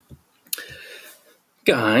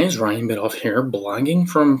Guys, Ryan Bidoff here, blogging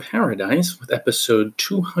from paradise with episode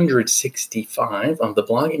 265 of the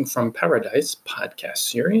Blogging from Paradise podcast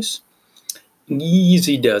series.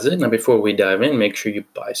 Easy does it. Now, before we dive in, make sure you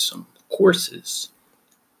buy some courses,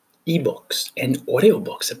 ebooks, and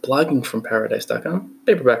audiobooks at bloggingfromparadise.com.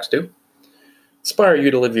 Paperbacks do. Inspire you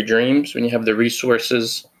to live your dreams when you have the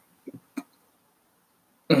resources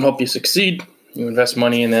and help you succeed. You invest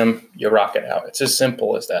money in them, you rock it out. It's as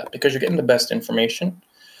simple as that because you're getting the best information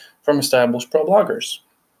from established pro bloggers.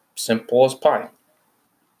 Simple as pie.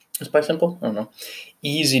 Is pie simple? I don't know.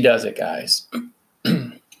 Easy does it, guys.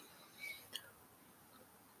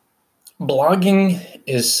 Blogging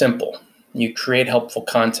is simple. You create helpful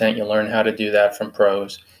content. You learn how to do that from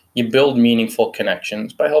pros. You build meaningful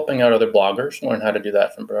connections by helping out other bloggers. Learn how to do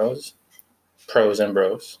that from pros and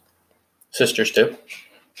bros. Sisters too.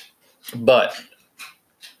 But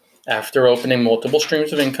after opening multiple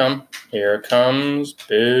streams of income, here comes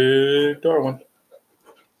Big Darwin.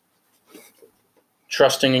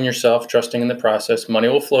 Trusting in yourself, trusting in the process, money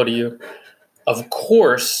will flow to you. Of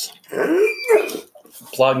course,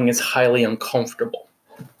 blogging is highly uncomfortable.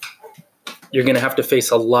 You're going to have to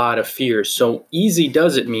face a lot of fears. So easy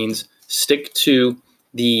does it means stick to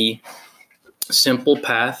the simple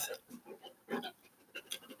path.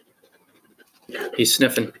 He's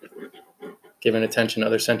sniffing. Giving attention to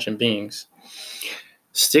other sentient beings.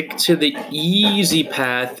 Stick to the easy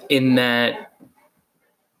path in that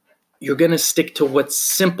you're going to stick to what's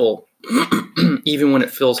simple, even when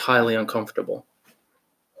it feels highly uncomfortable.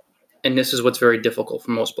 And this is what's very difficult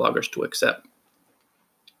for most bloggers to accept.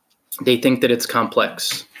 They think that it's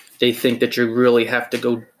complex. They think that you really have to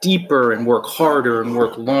go deeper and work harder and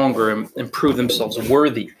work longer and prove themselves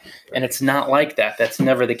worthy. And it's not like that. That's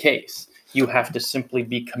never the case. You have to simply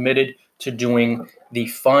be committed to doing the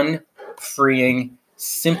fun, freeing,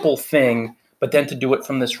 simple thing, but then to do it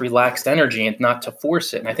from this relaxed energy and not to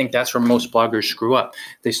force it. And I think that's where most bloggers screw up.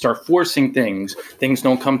 They start forcing things. Things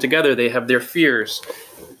don't come together. They have their fears.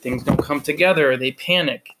 Things don't come together. They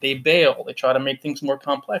panic. They bail. They try to make things more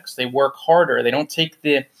complex. They work harder. They don't take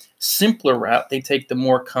the simpler route. They take the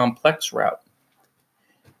more complex route.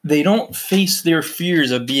 They don't face their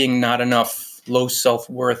fears of being not enough, low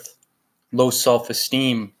self-worth, low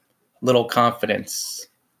self-esteem, little confidence,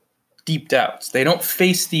 deep doubts. They don't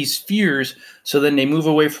face these fears, so then they move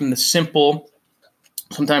away from the simple,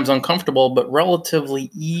 sometimes uncomfortable, but relatively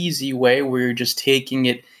easy way where you're just taking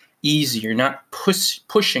it easy. You're not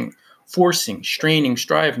pushing, forcing, straining,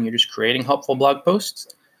 striving. You're just creating helpful blog posts,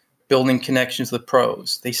 building connections with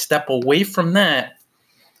pros. They step away from that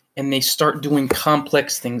and they start doing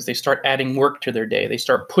complex things. They start adding work to their day. They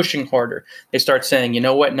start pushing harder. They start saying, you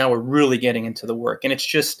know what, now we're really getting into the work. And it's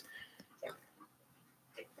just,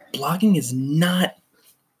 blogging is not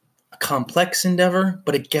a complex endeavor,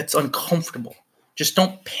 but it gets uncomfortable. Just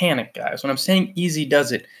don't panic, guys. When I'm saying easy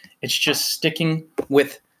does it, it's just sticking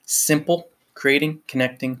with simple, creating,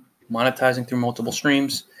 connecting, monetizing through multiple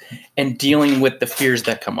streams, and dealing with the fears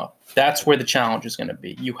that come up. That's where the challenge is going to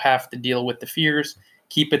be. You have to deal with the fears.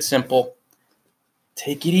 Keep it simple.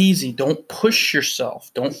 Take it easy. Don't push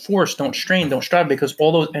yourself. Don't force. Don't strain. Don't strive, because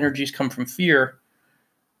all those energies come from fear.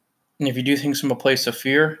 And if you do things from a place of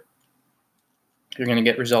fear, you're going to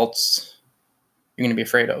get results you're going to be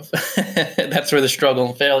afraid of. That's where the struggle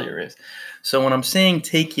and failure is. So when I'm saying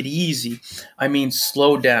take it easy, I mean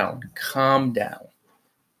slow down, calm down.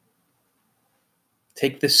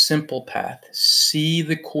 Take the simple path. See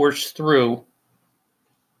the course through,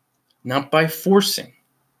 not by forcing,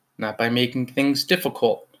 not by making things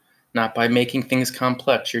difficult, not by making things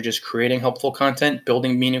complex. You're just creating helpful content,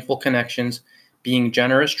 building meaningful connections, being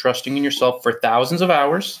generous, trusting in yourself for thousands of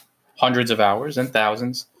hours, hundreds of hours, and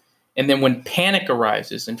thousands. And then when panic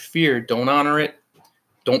arises and fear, don't honor it.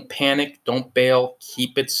 Don't panic. Don't bail.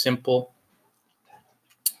 Keep it simple.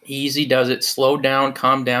 Easy does it. Slow down,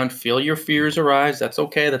 calm down, feel your fears arise. That's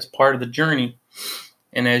okay. That's part of the journey.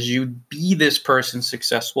 And as you be this person,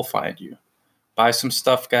 success will find you. Buy some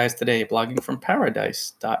stuff, guys, today.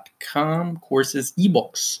 Bloggingfromparadise.com. Courses,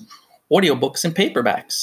 ebooks, audiobooks, and paperbacks.